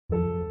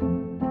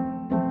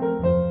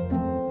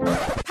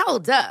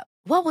Hold up.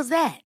 What was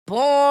that?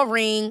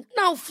 Boring.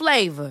 No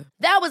flavor.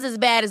 That was as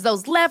bad as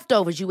those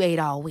leftovers you ate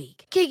all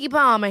week. Keke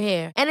Palmer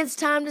here. And it's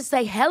time to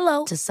say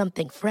hello to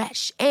something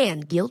fresh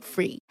and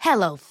guilt-free.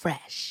 Hello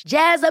Fresh.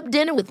 Jazz up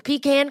dinner with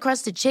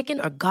pecan-crusted chicken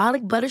or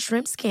garlic butter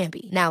shrimp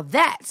scampi. Now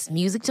that's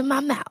music to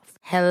my mouth.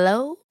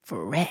 Hello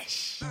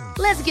Fresh.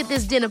 Let's get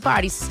this dinner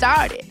party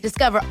started.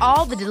 Discover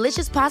all the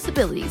delicious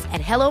possibilities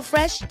at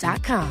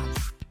hellofresh.com.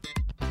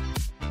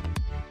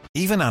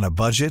 Even on a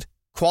budget,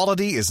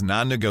 quality is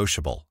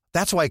non-negotiable.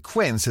 That's why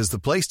Quince is the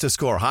place to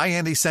score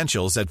high-end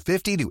essentials at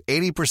 50 to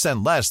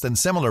 80% less than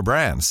similar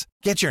brands.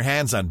 Get your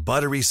hands on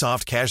buttery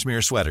soft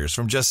cashmere sweaters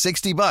from just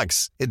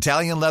 $60,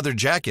 Italian leather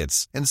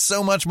jackets, and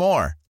so much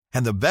more.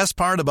 And the best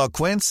part about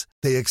Quince,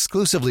 they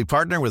exclusively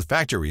partner with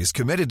factories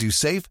committed to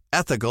safe,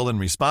 ethical, and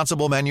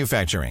responsible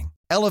manufacturing.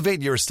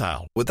 Elevate your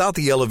style without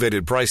the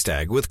elevated price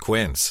tag with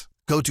Quince.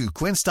 Go to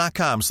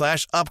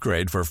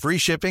quince.com/upgrade for free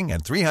shipping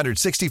and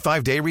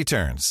 365-day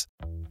returns.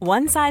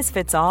 One size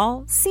fits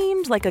all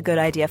seemed like a good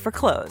idea for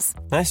clothes.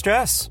 Nice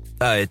dress.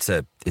 It's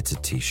a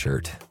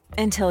t-shirt.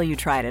 Until you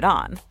tried it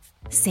on.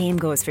 Same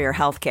goes for your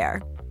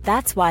healthcare.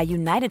 That's why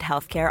United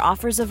Healthcare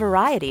offers a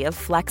variety of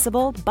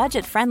flexible,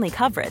 budget-friendly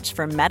coverage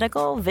for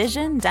medical,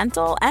 vision,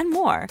 dental, and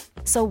more.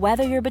 So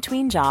whether you're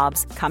between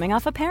jobs, coming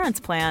off a parent's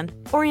plan,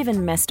 or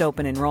even missed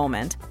open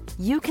enrollment,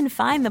 you can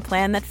find the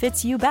plan that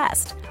fits you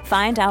best.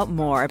 Find out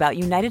more about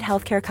United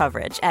Healthcare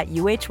coverage at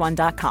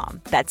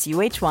uh1.com. That's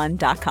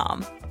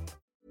uh1.com.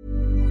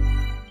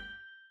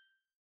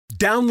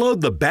 Download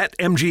the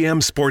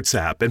BetMGM Sports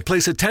app and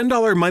place a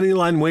 $10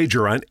 moneyline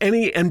wager on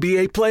any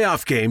NBA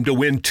playoff game to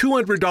win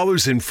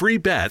 $200 in free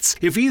bets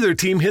if either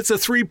team hits a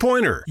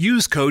three-pointer.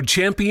 Use code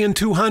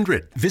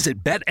CHAMPION200.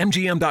 Visit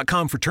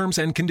BetMGM.com for terms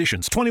and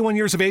conditions. 21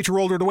 years of age or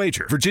older to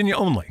wager. Virginia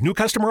only. New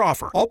customer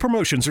offer. All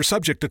promotions are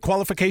subject to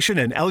qualification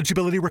and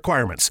eligibility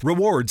requirements.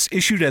 Rewards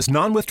issued as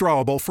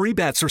non-withdrawable free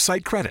bets or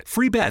site credit.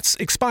 Free bets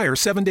expire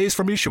 7 days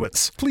from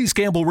issuance. Please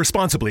gamble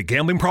responsibly.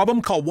 Gambling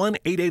problem? Call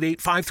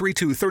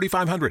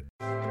 1-888-532-3500.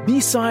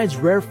 B-sides,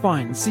 rare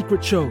finds,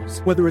 secret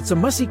shows. Whether it's a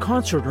must-see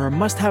concert or a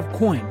must-have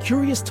coin,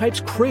 curious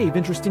types crave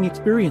interesting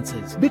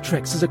experiences.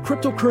 Bittrex is a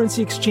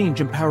cryptocurrency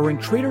exchange empowering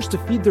traders to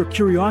feed their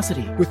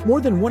curiosity. With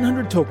more than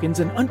 100 tokens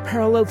and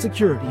unparalleled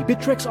security,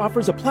 Bittrex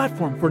offers a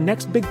platform for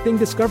next big thing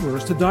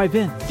discoverers to dive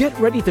in. Get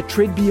ready to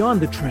trade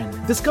beyond the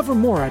trend. Discover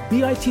more at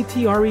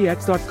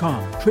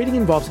bittrex.com. Trading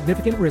involves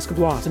significant risk of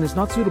loss and is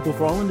not suitable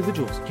for all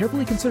individuals.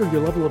 Carefully consider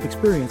your level of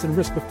experience and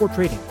risk before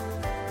trading.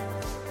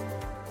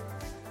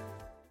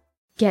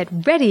 Get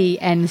ready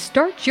and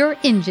start your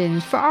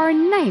engines for our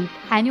 9th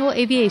annual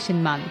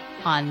Aviation Month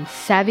on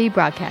Savvy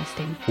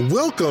Broadcasting.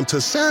 Welcome to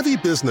Savvy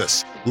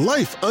Business,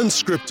 Life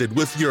Unscripted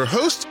with your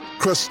host,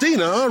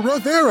 Christina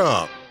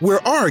Rivera,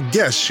 where our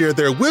guests share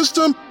their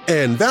wisdom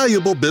and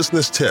valuable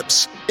business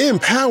tips,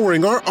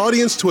 empowering our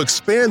audience to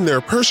expand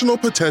their personal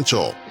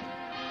potential.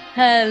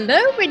 Hello,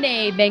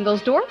 René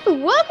Banglesdorf.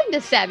 Welcome to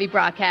Savvy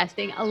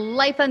Broadcasting, a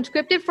Life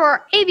Unscripted for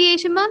our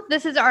Aviation Month.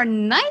 This is our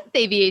 9th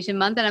Aviation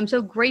Month, and I'm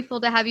so grateful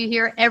to have you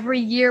here. Every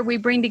year, we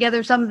bring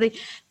together some of the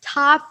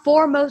top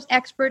foremost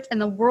experts in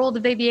the world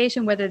of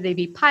aviation, whether they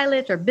be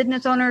pilots or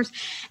business owners,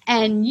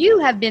 and you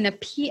have been a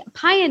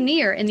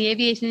pioneer in the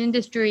aviation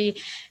industry,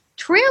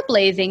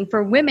 trailblazing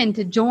for women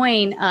to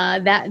join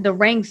the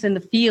ranks in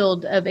the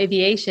field of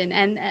aviation,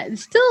 and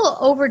still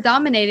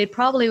over-dominated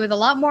probably with a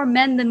lot more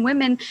men than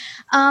women.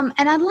 And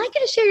I'd like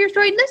you to share your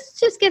story. Let's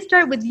just get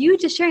started with you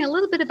just sharing a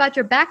little bit about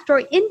your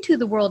backstory into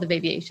the world of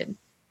aviation.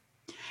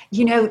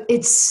 You know,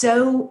 it's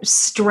so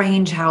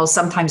strange how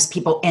sometimes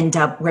people end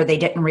up where they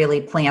didn't really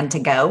plan to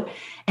go.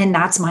 And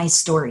that's my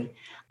story.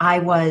 I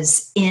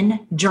was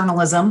in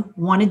journalism,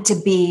 wanted to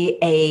be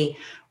a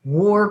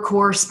war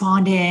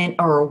correspondent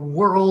or a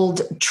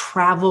world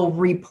travel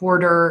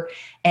reporter.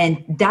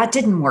 And that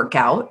didn't work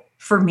out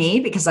for me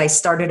because I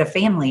started a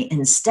family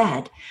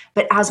instead.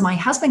 But as my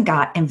husband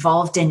got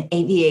involved in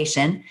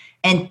aviation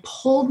and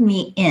pulled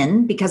me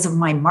in because of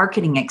my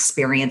marketing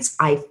experience,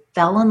 I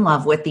fell in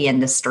love with the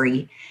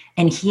industry.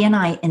 And he and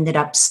I ended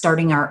up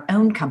starting our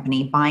own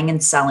company, buying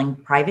and selling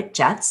private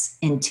jets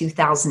in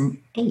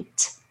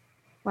 2008.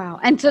 Wow.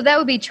 And so that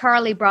would be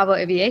Charlie Bravo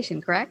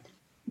Aviation, correct?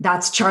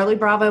 That's Charlie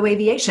Bravo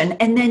Aviation.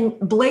 And then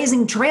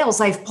Blazing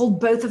Trails, I've pulled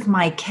both of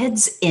my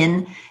kids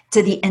in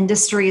to the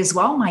industry as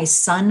well. My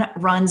son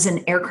runs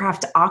an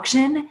aircraft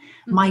auction.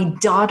 My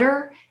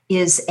daughter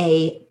is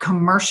a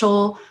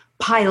commercial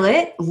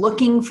pilot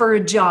looking for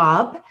a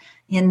job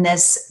in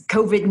this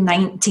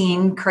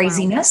COVID-19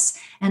 craziness.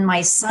 Wow. And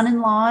my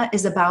son-in-law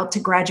is about to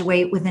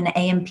graduate with an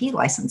AMP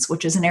license,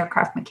 which is an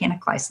aircraft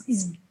mechanic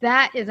license.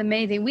 That is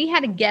amazing. We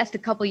had a guest a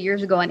couple of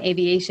years ago on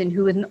aviation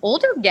who was an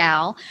older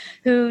gal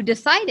who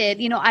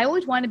decided, I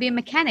always wanted to be a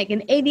mechanic,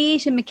 an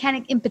aviation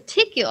mechanic in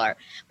particular.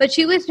 But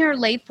she was in her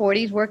late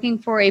 40s working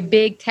for a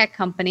big tech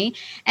company.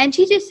 And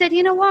she just said,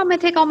 I'm going to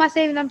take all my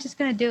savings. I'm just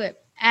going to do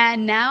it.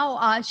 And now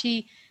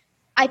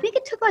I I think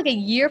it took like a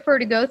year for her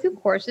to go through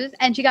courses,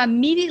 and she got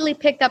immediately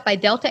picked up by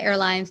Delta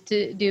Airlines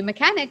to do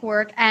mechanic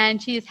work,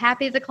 and she is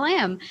happy as a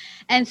clam.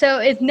 And so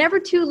it's never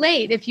too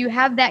late if you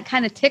have that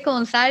kind of tickle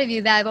inside of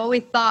you that I've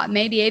always thought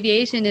maybe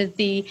aviation is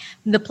the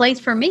place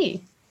for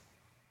me.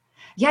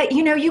 Yeah,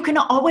 you can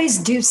always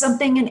do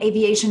something in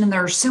aviation, and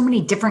there are so many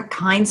different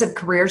kinds of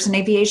careers in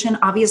aviation.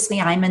 Obviously,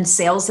 I'm in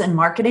sales and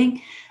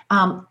marketing,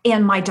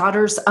 and my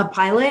daughter's a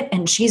pilot,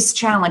 and she's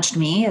challenged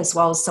me, as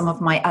well as some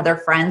of my other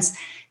friends,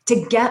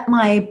 to get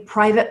my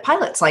private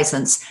pilot's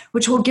license,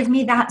 which will give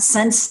me that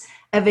sense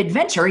of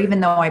adventure,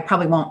 even though I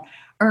probably won't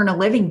earn a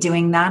living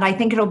doing that. I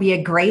think it'll be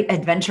a great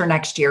adventure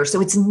next year. So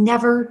it's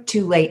never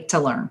too late to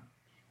learn.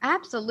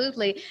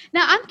 Absolutely.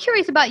 Now, I'm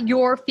curious about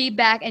your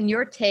feedback and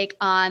your take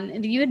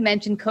on, you had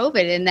mentioned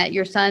COVID and that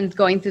your son's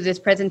going through this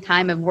present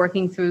time of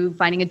working through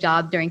finding a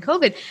job during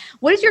COVID.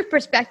 What is your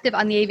perspective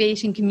on the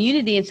aviation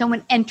community and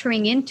someone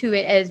entering into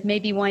it as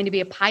maybe wanting to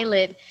be a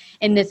pilot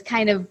in this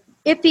kind of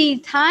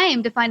iffy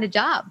time to find a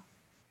job?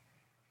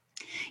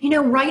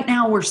 Right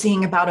now we're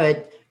seeing about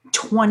a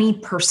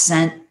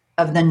 20%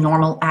 of the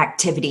normal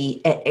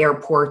activity at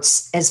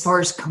airports as far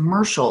as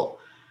commercial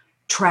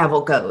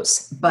travel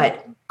goes.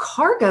 But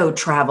cargo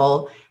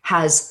travel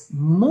has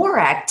more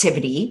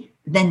activity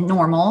than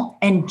normal,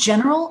 and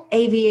general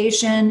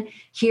aviation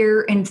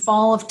here in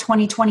fall of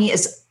 2020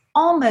 is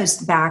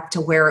almost back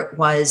to where it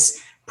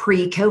was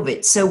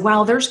pre-COVID. So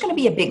while there's going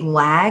to be a big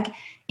lag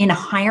in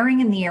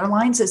hiring in the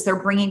airlines as they're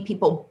bringing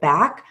people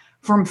back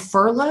from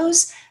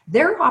furloughs,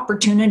 there are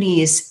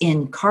opportunities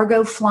in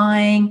cargo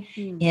flying,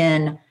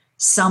 in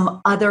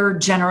some other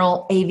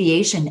general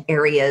aviation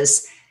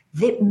areas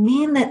that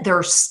mean that there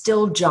are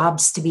still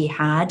jobs to be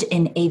had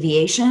in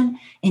aviation.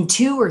 In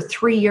 2 or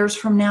 3 years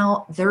from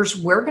now,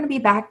 we're going to be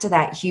back to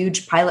that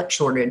huge pilot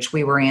shortage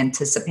we were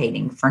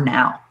anticipating for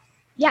now.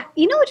 Yeah.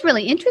 What's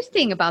really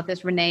interesting about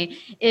this, Renee,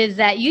 is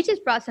that you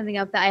just brought something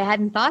up that I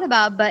hadn't thought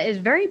about, but is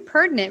very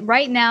pertinent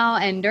right now.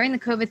 And during the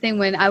COVID thing,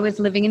 when I was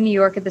living in New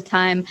York at the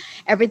time,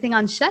 everything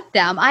on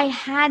shutdown, I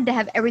had to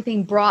have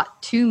everything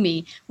brought to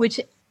me,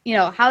 which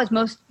how is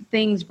most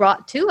things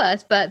brought to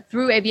us, but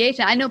through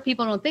aviation. I know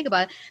people don't think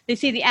about it. They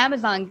see the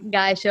Amazon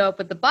guy show up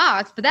with the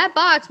box, but that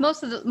box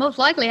most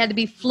likely had to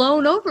be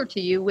flown over to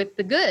you with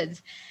the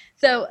goods.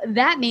 So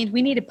that means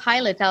we needed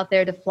pilots out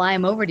there to fly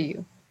them over to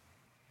you.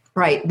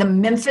 Right. The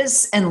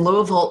Memphis and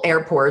Louisville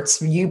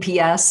airports,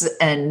 UPS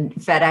and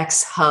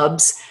FedEx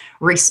hubs,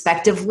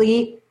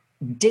 respectively,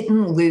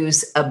 didn't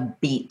lose a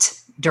beat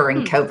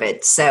during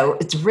COVID. So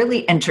it's really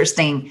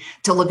interesting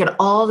to look at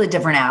all the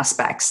different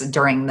aspects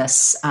during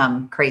this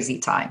crazy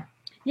time.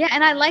 Yeah,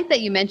 and I like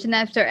that you mentioned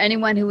that for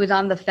anyone who was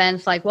on the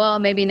fence, like, well,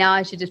 maybe now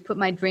I should just put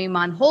my dream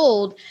on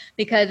hold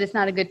because it's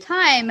not a good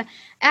time.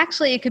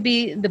 Actually, it could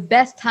be the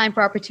best time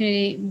for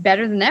opportunity,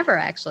 better than ever,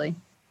 actually.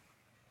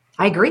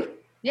 I agree.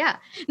 Yeah.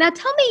 Now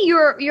tell me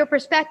your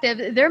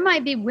perspective. There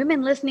might be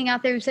women listening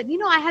out there who said,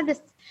 I have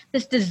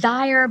this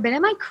desire, but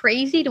am I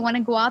crazy to want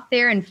to go out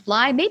there and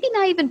fly? Maybe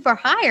not even for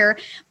hire,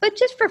 but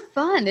just for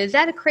fun. Is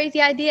that a crazy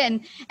idea?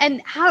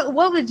 And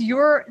what was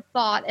your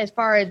thought as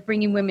far as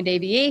bringing women to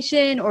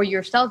aviation or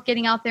yourself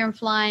getting out there and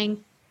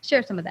flying?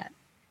 Share some of that.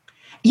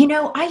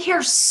 I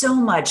hear so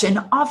much, and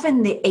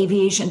often the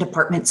aviation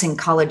departments in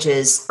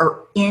colleges are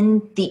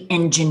in the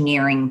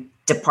engineering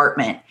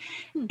department.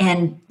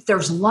 And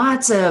there's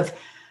lots of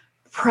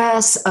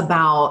press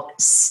about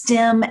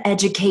STEM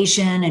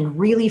education and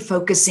really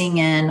focusing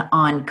in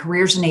on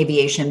careers in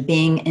aviation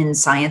being in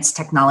science,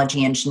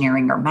 technology,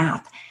 engineering, or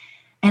math.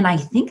 And I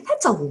think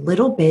that's a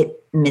little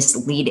bit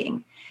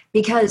misleading,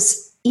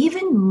 because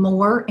even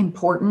more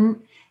important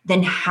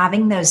than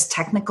having those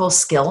technical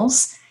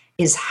skills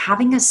is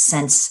having a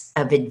sense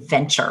of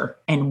adventure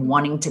and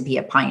wanting to be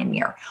a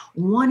pioneer,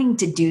 wanting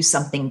to do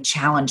something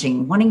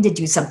challenging, wanting to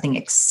do something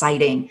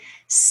exciting,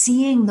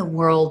 seeing the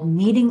world,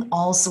 meeting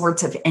all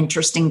sorts of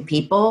interesting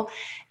people.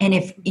 And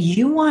if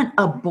you want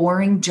a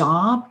boring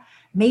job,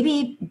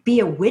 maybe be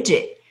a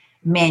widget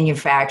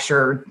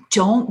manufacturer.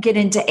 Don't get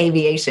into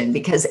aviation,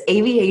 because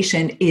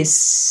aviation is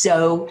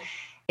so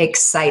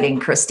exciting,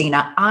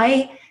 Christina.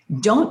 I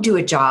don't do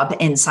a job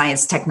in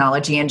science,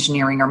 technology,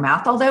 engineering, or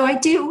math, although I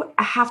do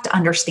have to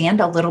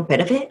understand a little bit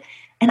of it.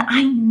 And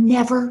I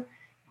never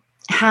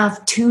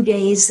have 2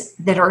 days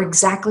that are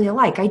exactly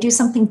alike. I do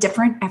something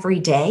different every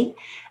day.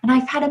 And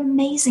I've had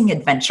amazing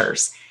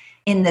adventures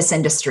in this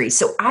industry.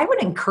 So I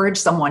would encourage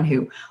someone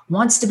who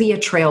wants to be a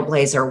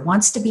trailblazer,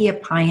 wants to be a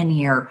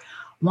pioneer,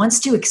 wants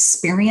to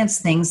experience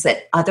things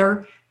that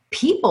other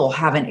people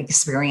haven't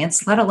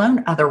experienced, let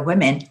alone other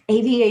women.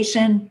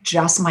 Aviation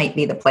just might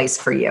be the place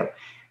for you.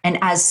 And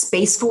as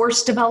Space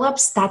Force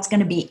develops, that's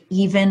going to be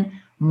even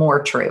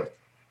more true.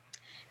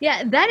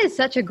 Yeah, that is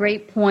such a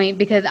great point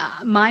because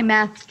my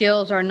math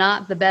skills are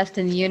not the best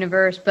in the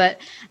universe,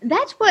 but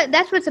that's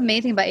what's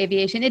amazing about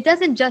aviation. It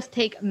doesn't just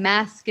take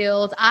math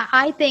skills.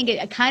 I think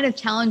it kind of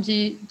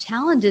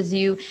challenges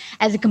you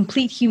as a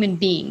complete human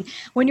being.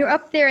 When you're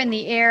up there in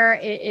the air,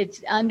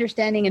 it's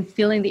understanding and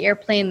feeling the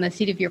airplane in the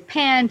seat of your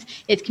pants.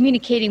 It's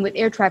communicating with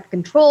air traffic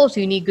control, so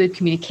you need good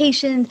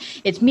communication.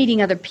 It's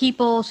meeting other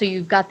people, so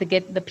you've got to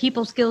get the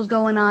people skills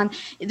going on.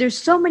 There's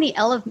so many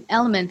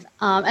elements,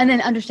 and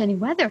then understanding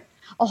weather.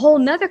 A whole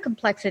nother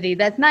complexity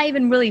that's not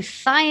even really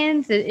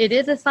science. It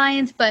is a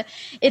science, but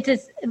it's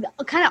this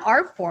kind of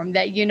art form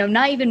that,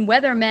 not even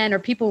weathermen or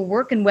people who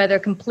work in weather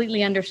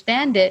completely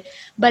understand it,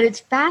 but it's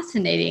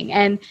fascinating.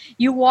 And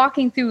you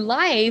walking through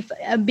life,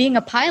 being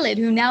a pilot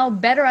who now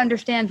better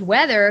understands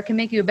weather can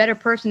make you a better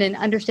person in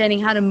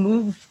understanding how to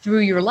move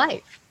through your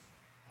life.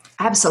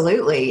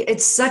 Absolutely.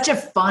 It's such a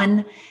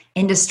fun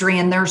industry,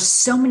 and there's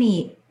so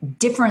many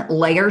different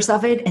layers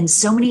of it and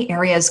so many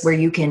areas where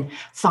you can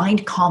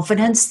find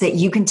confidence that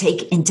you can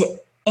take into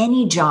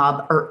any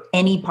job or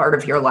any part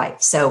of your life.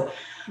 So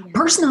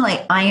personally,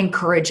 I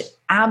encourage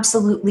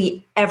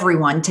absolutely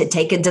everyone to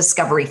take a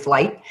discovery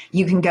flight.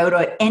 You can go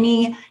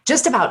to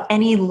just about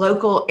any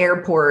local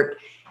airport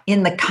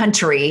in the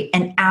country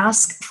and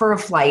ask for a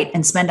flight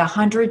and spend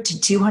 $100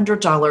 to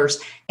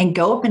 $200 and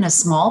go up in a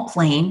small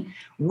plane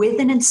with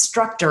an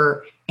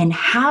instructor and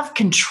have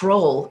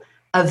control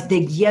of the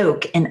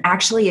yoke and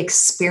actually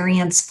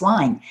experience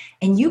flying.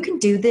 And you can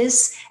do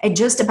this at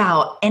just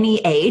about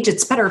any age.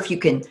 It's better if you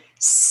can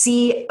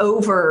see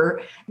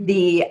over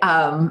the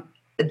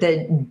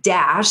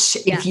dash,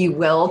 if you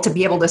will, to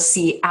be able to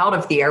see out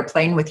of the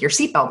airplane with your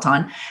seatbelt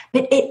on,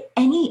 but at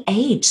any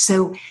age.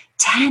 So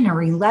 10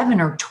 or 11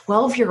 or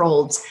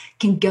 12-year-olds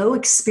can go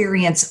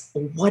experience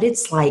what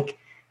it's like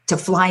to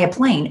fly a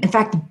plane. In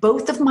fact,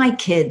 both of my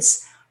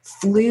kids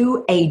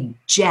flew a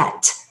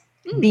jet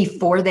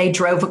before they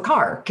drove a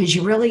car, because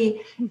you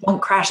really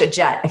won't crash a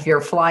jet if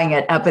you're flying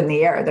it up in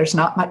the air. There's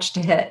not much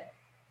to hit.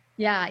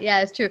 Yeah,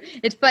 it's true.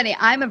 It's funny.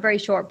 I'm a very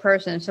short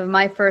person. So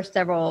my first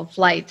several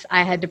flights,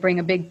 I had to bring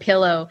a big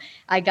pillow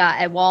I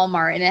got at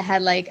Walmart, and it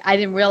had I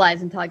didn't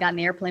realize until I got in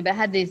the airplane, but it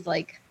had these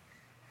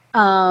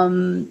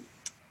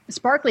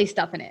sparkly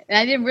stuff in it. And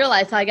I didn't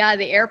realize till I got out of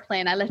the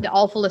airplane, I left it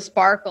all full of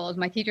sparkles.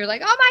 My teacher was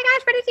like, oh my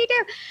gosh, what did you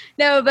do?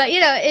 No, but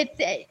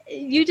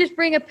you just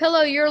bring a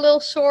pillow, you're a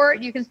little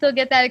short, you can still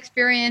get that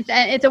experience.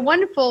 And it's a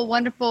wonderful,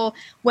 wonderful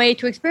way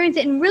to experience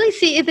it and really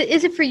see if it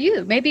is it for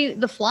you. Maybe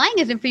the flying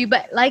isn't for you,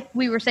 but like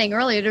we were saying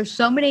earlier, there's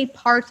so many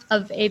parts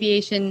of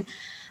aviation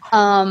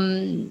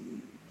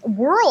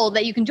world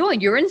that you can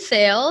join. You're in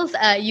sales,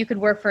 you could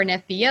work for an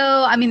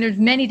FBO. I mean, there's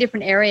many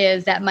different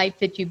areas that might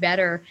fit you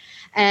better.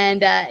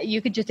 And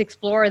you could just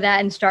explore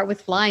that and start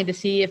with flying to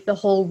see if the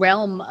whole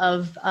realm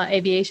of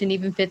aviation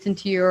even fits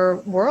into your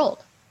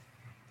world.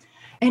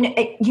 And,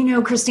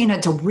 Christina,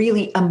 it's a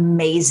really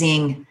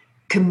amazing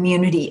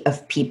community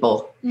of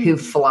people who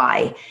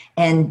fly.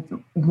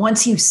 And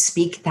once you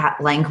speak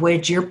that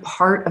language, you're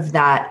part of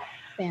that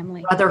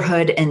family,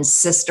 brotherhood and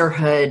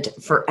sisterhood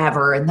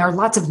forever. And there are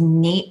lots of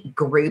neat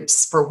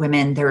groups for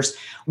women. There's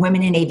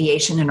Women in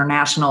Aviation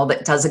International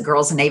that does a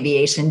Girls in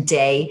Aviation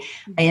Day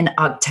in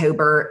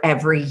October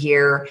every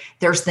year.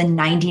 There's the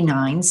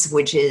 99s,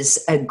 which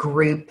is a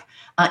group,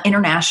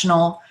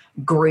 international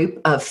group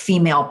of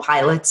female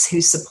pilots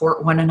who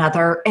support one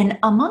another. And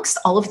amongst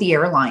all of the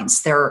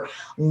airlines, there are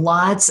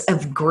lots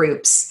of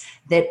groups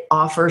that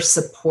offer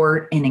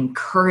support and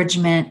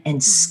encouragement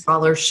and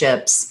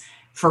scholarships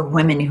for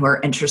women who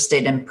are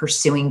interested in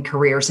pursuing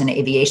careers in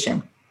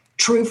aviation.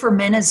 True for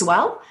men as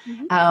well,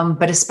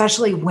 but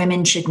especially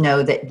women should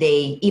know that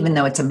they, even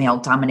though it's a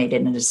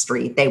male-dominated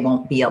industry, they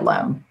won't be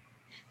alone.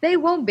 They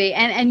won't be.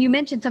 And you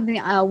mentioned something,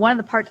 one of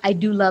the parts I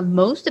do love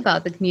most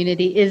about the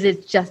community is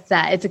it's just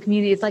that. It's a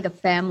community. It's like a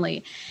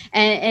family.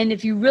 And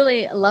if you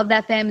really love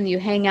that family, you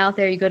hang out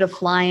there, you go to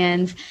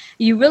fly-ins,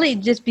 you really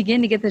just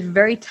begin to get this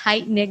very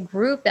tight-knit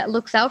group that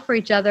looks out for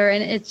each other.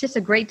 And it's just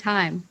a great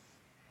time.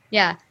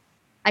 Yeah.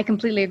 I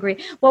completely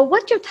agree. Well,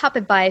 what's your top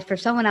advice for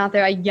someone out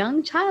there? A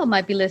young child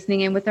might be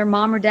listening in with their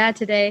mom or dad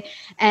today,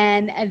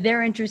 and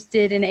they're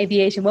interested in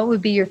aviation. What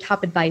would be your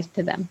top advice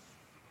to them?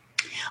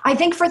 I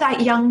think for that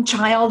young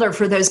child, or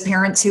for those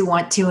parents who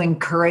want to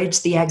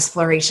encourage the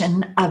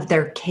exploration of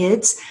their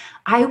kids,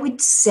 I would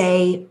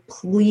say,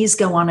 please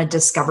go on a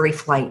discovery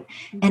flight.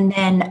 And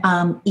then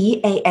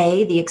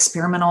EAA, the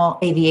Experimental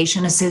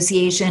Aviation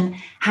Association,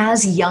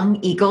 has Young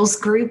Eagles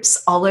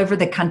groups all over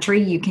the country.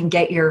 You can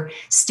get your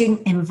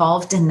student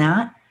involved in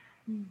that.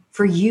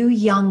 For you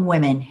young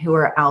women who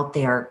are out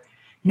there,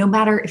 no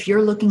matter if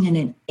you're looking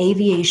at an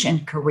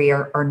aviation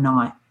career or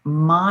not,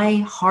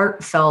 my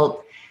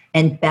heartfelt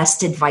and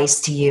best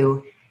advice to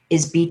you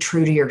is be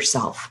true to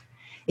yourself.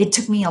 It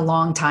took me a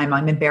long time,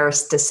 I'm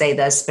embarrassed to say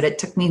this, but it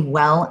took me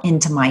well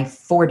into my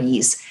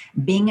 40s,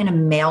 being in a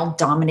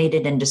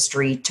male-dominated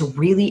industry, to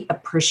really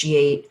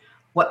appreciate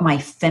what my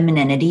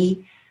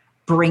femininity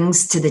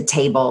brings to the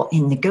table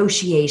in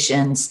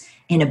negotiations,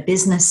 in a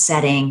business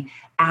setting,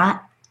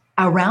 at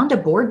around a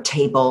board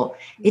table,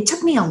 it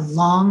took me a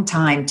long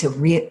time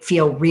to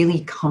feel really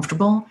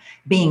comfortable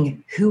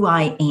being who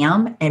I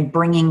am and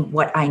bringing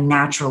what I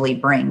naturally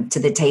bring to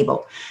the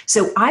table.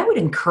 So I would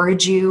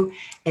encourage you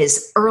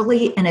as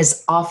early and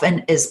as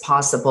often as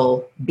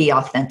possible, be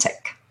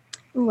authentic.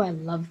 Oh, I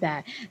love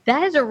that.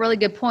 That is a really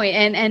good point.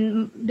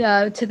 And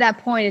to that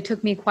point, it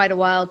took me quite a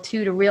while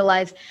too to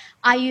realize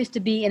I used to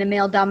be in a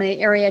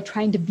male-dominated area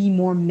trying to be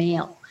more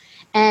male.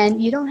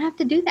 And you don't have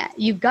to do that.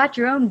 You've got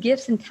your own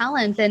gifts and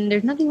talents, and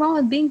there's nothing wrong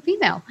with being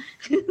female.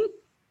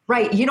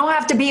 Right. You don't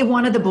have to be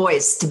one of the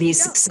boys to be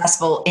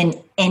successful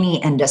in any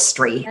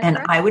industry. That's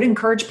right. I would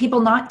encourage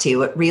people not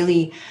to. It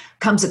really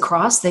comes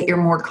across that you're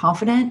more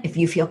confident if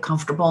you feel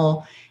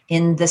comfortable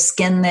in the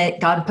skin that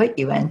God put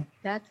you in.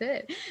 That's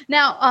it.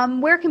 Now,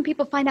 where can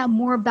people find out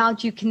more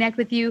about you, connect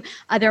with you?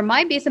 There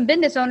might be some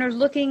business owners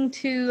looking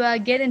to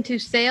get into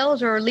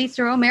sales or lease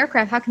their own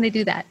aircraft. How can they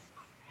do that?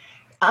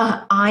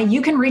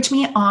 You can reach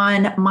me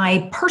on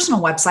my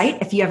personal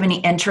website if you have any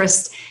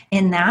interest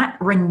in that,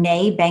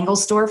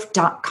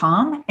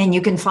 RenéBanglesdorf.com. And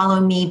you can follow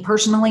me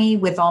personally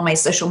with all my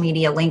social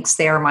media links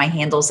there. My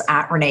handle's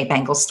at René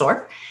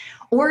Banglesdorf.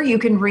 Or you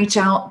can reach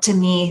out to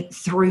me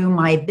through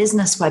my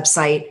business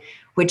website,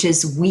 which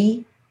is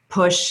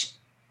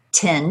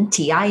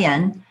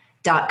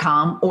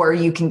WePush10.com, or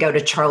you can go to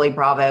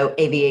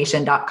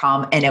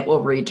CharlieBravoAviation.com and it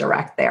will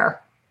redirect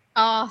there.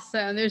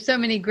 Awesome. There's so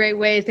many great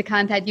ways to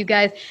contact you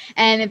guys.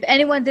 And if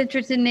anyone's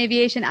interested in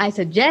aviation, I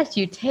suggest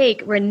you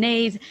take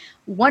René's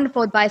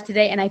wonderful advice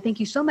today. And I thank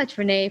you so much,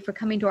 René, for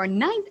coming to our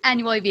 9th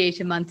annual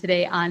Aviation Month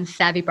today on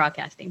Savvy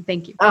Broadcasting.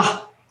 Thank you.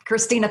 Oh,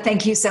 Christina,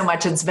 thank you so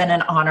much. It's been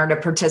an honor to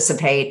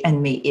participate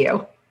and meet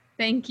you.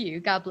 Thank you.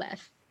 God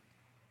bless.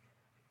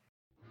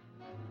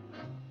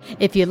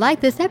 If you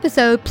like this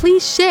episode,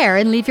 please share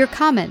and leave your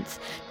comments.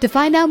 To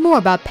find out more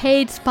about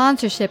paid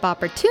sponsorship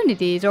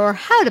opportunities or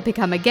how to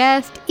become a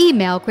guest,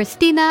 email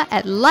Christina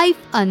at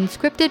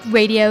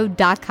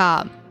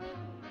lifeunscriptedradio.com.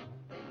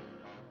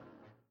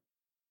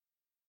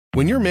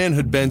 When your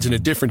manhood bends in a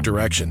different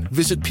direction,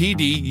 visit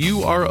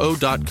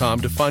PDURO.com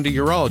to find a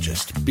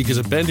urologist, because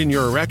a bend in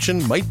your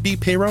erection might be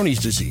Peyronie's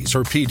disease,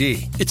 or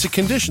PD. It's a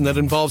condition that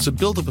involves a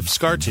buildup of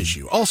scar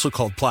tissue, also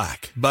called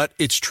plaque, but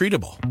it's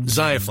treatable.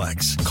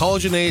 Xiaflex,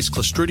 collagenase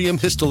Clostridium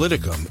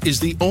histolyticum, is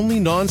the only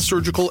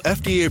non-surgical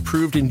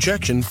FDA-approved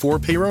injection for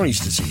Peyronie's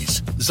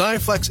disease.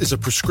 Xiaflex is a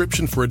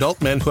prescription for adult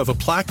men who have a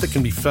plaque that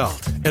can be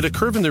felt and a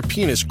curve in their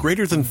penis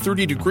greater than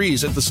 30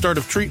 degrees at the start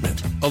of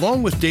treatment.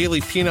 Along with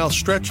daily penile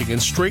stretching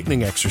and straightening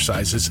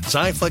exercises,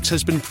 Xiaflex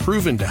has been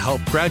proven to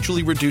help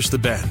gradually reduce the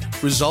bend.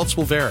 Results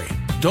will vary.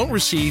 Don't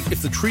receive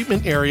if the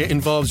treatment area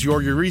involves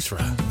your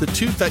urethra, the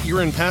tube that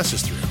urine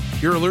passes through.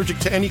 You're allergic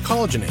to any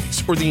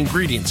collagenase or the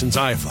ingredients in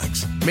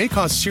Xiaflex. May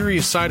cause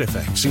serious side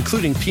effects,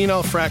 including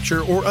penile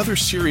fracture or other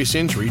serious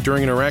injury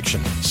during an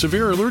erection,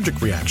 severe allergic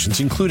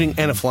reactions, including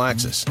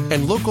anaphylaxis,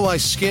 and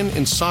localized skin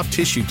and soft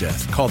tissue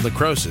death called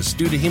necrosis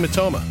due to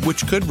hematoma,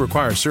 which could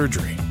require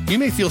surgery. You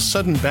may feel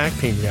sudden back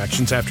pain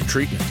reactions after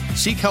treatment.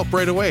 Seek help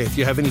right away if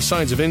you have any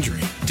signs of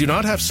injury. Do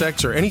not have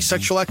sex or any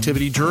sexual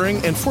activity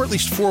during and for at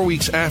least 4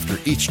 weeks after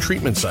each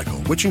treatment cycle,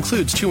 which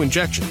includes 2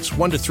 injections,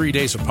 1 to 3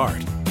 days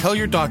apart. Tell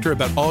your doctor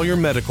about all your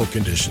medical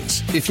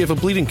conditions. If you have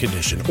a bleeding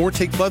condition or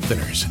take blood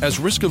thinners, as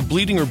risk of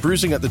bleeding or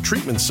bruising at the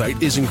treatment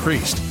site is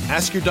increased.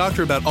 Ask your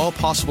doctor about all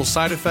possible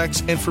side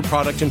effects and for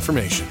product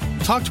information.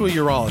 Talk to a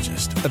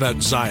urologist about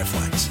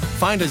Xiaflex.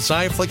 Find a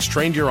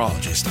Xiaflex-trained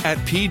urologist at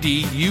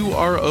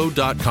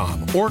PDURO.com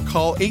or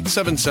call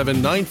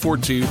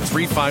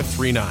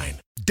 877-942-3539.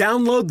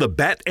 Download the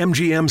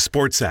BetMGM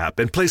Sports app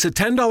and place a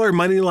 $10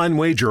 moneyline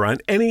wager on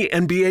any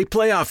NBA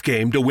playoff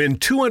game to win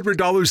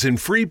 $200 in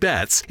free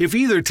bets if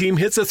either team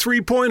hits a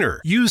three-pointer.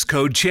 Use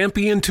code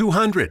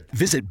CHAMPION200.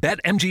 Visit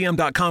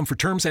BetMGM.com for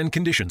terms and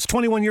conditions.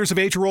 21 years of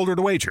age or older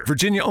to wager.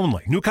 Virginia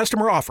only. New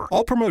customer offer.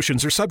 All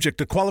promotions are subject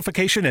to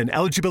qualification and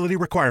eligibility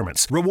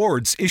requirements.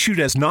 Rewards issued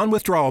as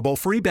non-withdrawable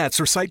free bets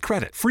or site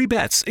credit. Free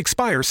bets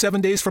expire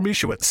 7 days from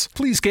issuance.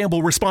 Please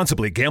gamble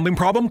responsibly. Gambling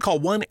problem? Call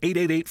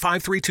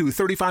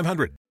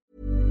 1-888-532-3500.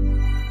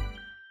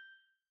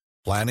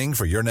 Planning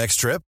for your next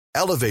trip?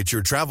 Elevate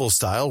your travel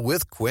style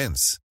with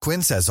Quince.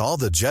 Quince has all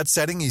the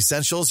jet-setting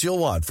essentials you'll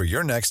want for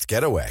your next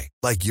getaway,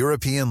 like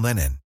European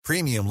linen,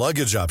 premium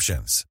luggage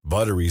options,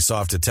 buttery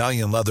soft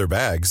Italian leather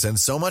bags, and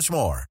so much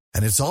more.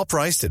 And it's all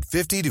priced at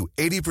 50 to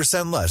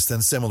 80% less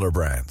than similar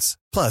brands.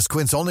 Plus,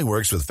 Quince only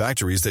works with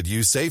factories that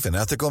use safe and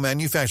ethical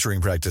manufacturing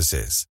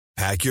practices.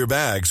 Pack your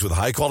bags with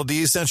high-quality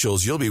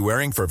essentials you'll be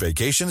wearing for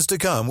vacations to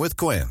come with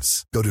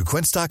Quince. Go to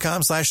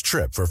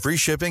quince.com/trip for free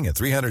shipping and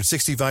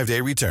 365-day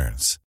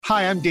returns.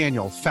 Hi, I'm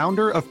Daniel,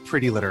 founder of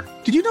Pretty Litter.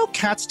 Did you know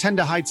cats tend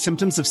to hide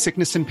symptoms of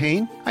sickness and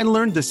pain? I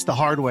learned this the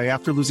hard way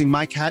after losing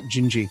my cat,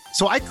 Gingy.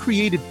 So I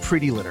created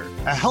Pretty Litter,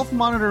 a health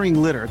monitoring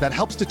litter that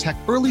helps detect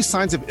early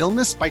signs of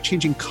illness by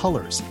changing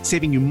colors,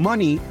 saving you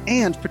money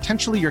and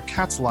potentially your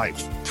cat's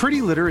life.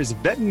 Pretty Litter is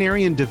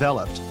veterinarian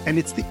developed, and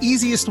it's the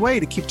easiest way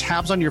to keep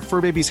tabs on your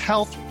fur baby's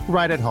health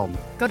right at home.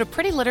 Go to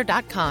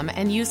prettylitter.com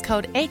and use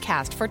code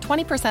ACAST for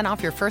 20%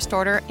 off your first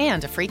order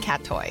and a free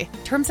cat toy.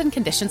 Terms and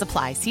conditions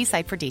apply. See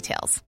site for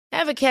details.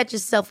 Ever catch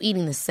yourself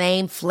eating the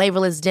same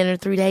flavorless dinner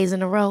 3 days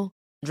in a row?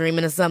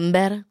 Dreaming of something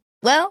better?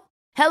 Well,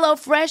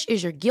 HelloFresh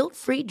is your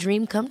guilt-free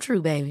dream come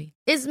true, baby.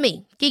 It's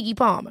me, Keke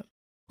Palmer.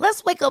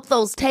 Let's wake up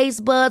those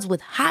taste buds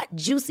with hot,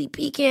 juicy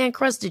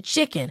pecan-crusted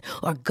chicken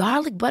or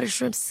garlic butter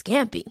shrimp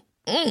scampi.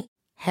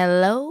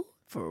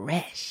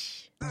 HelloFresh.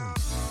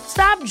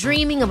 Stop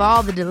dreaming of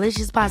all the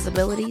delicious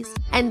possibilities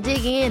and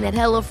dig in at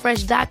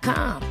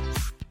HelloFresh.com.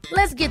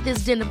 Let's get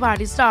this dinner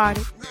party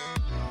started.